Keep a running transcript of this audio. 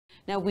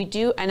Now we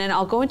do, and then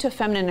I'll go into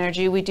feminine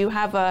energy. We do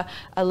have a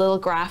little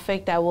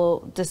graphic that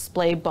will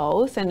display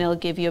both, and it'll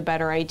give you a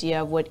better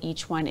idea of what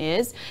each one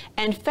is.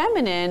 And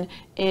feminine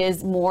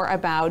is more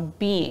about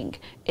being.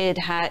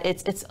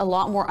 It's a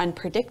lot more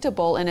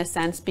unpredictable in a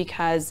sense,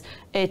 because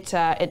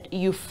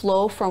you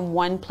flow from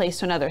one place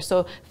to another.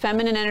 So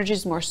feminine energy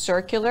is more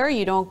circular.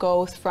 You don't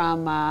go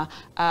from a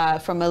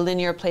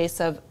linear place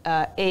of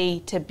A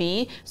to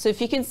B. So if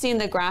you can see in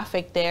the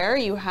graphic there,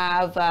 you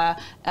have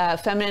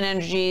feminine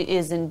energy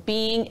is in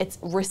being. It's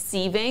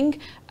receiving.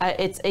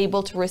 It's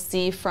able to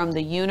receive from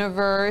the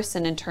universe,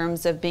 and in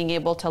terms of being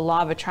able to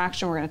law of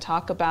attraction, we're going to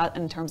talk about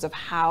in terms of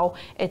how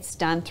it's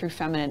done through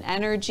feminine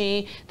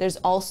energy. There's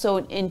also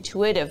an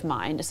intuitive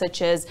mind,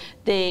 such as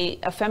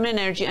a feminine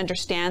energy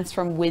understands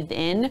from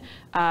within,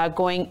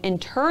 going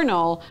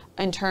internal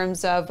in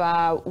terms of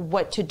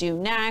what to do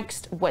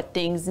next, what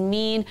things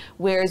mean.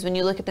 Whereas when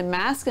you look at the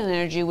masculine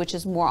energy, which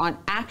is more on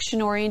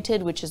action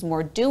oriented, which is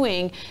more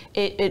doing,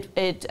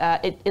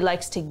 it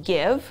likes to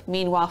give.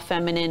 Meanwhile,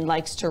 feminine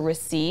likes to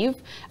receive.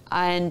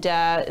 And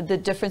the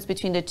difference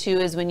between the two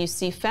is when you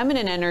see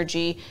feminine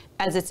energy,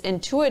 as it's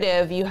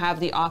intuitive, you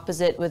have the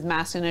opposite with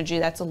masculine energy.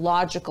 That's a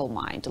logical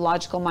mind.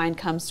 Logical mind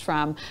comes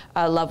from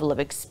a level of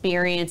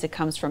experience. It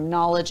comes from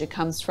knowledge. It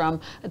comes from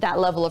that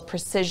level of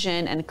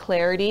precision and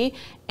clarity.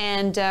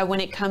 And when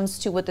it comes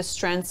to what the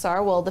strengths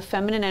are, well, the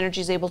feminine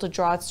energy is able to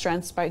draw its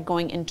strengths by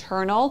going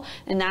internal,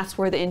 and that's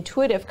where the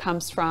intuitive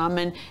comes from,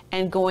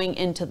 and going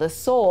into the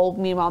soul.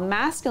 Meanwhile,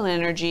 masculine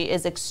energy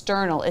is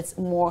external. It's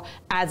more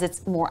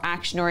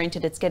action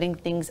oriented. It's getting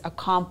things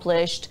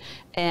accomplished,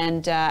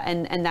 and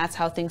that's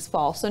how things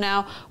fall. So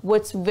now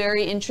what's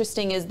very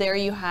interesting is there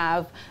you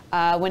have,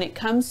 when it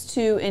comes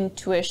to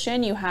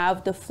intuition, you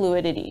have the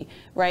fluidity,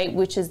 right?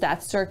 Which is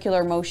that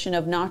circular motion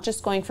of not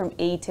just going from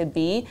A to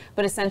B,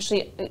 but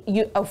essentially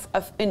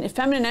in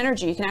feminine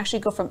energy, you can actually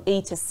go from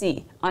A to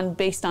C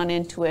based on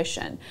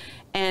intuition.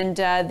 And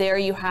there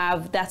you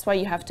have, that's why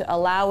you have to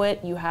allow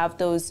it. You have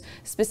those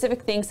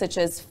specific things such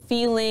as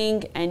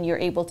feeling, and you're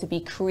able to be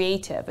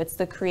creative. It's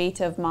the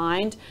creative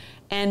mind.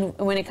 And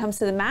when it comes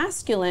to the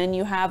masculine,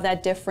 you have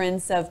that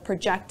difference of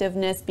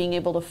projectiveness, being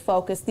able to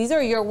focus. These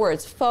are your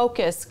words: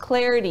 focus,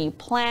 clarity,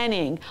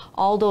 planning,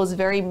 all those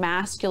very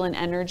masculine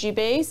energy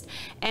based.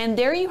 And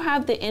there you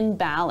have the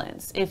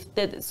imbalance.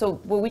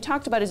 So what we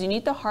talked about is you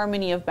need the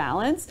harmony of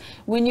balance.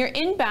 When you're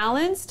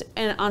imbalanced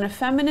and on a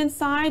feminine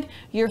side,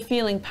 you're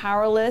feeling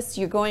powerless.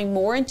 You're going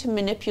more into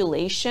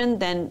manipulation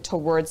than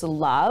towards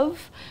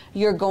love.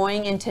 You're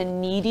going into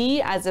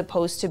needy as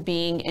opposed to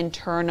being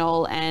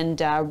internal and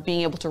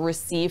being able to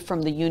receive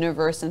from the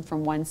universe and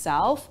from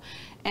oneself.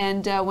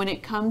 And when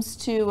it comes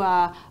to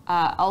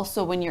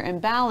also when you're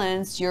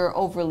imbalanced, you're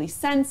overly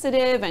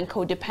sensitive and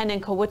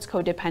codependent. What's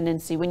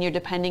codependency? When you're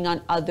depending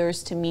on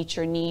others to meet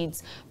your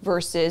needs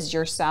versus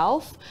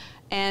yourself.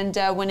 And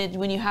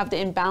when you have the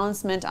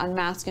imbalancement on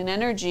masculine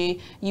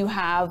energy, you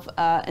have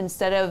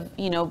instead of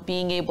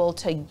being able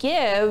to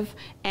give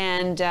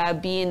and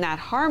be in that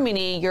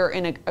harmony, you're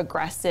in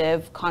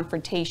aggressive,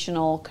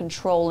 confrontational,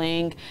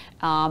 controlling,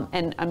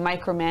 and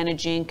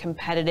micromanaging,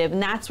 competitive,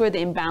 and that's where the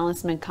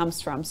imbalancement comes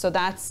from. So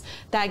does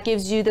that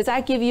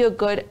give you a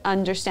good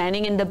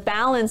understanding? And the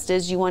balanced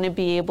is you want to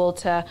be able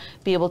to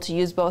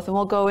use both, and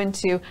we'll go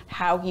into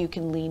how you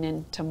can lean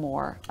into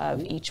more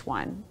of each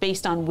one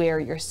based on where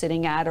you're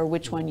sitting at or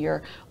which one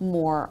you're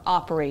more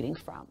operating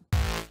from.